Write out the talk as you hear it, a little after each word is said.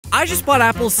I just bought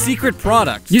Apple's secret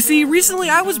product. You see, recently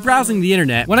I was browsing the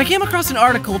internet when I came across an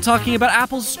article talking about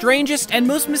Apple's strangest and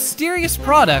most mysterious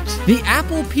product, the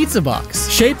Apple Pizza Box.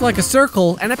 Shaped like a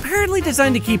circle and apparently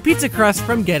designed to keep pizza crust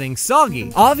from getting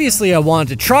soggy. Obviously I wanted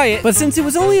to try it, but since it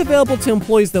was only available to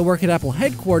employees that work at Apple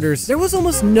headquarters, there was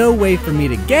almost no way for me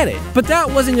to get it. But that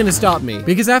wasn't gonna stop me,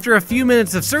 because after a few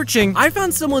minutes of searching, I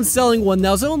found someone selling one that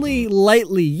was only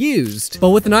lightly used. But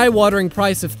with an eye-watering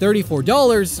price of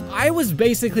 $34, I was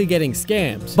basically getting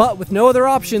scammed. But with no other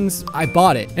options, I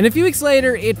bought it. And a few weeks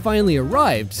later, it finally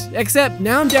arrived. Except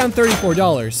now I'm down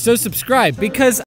 $34, so subscribe, because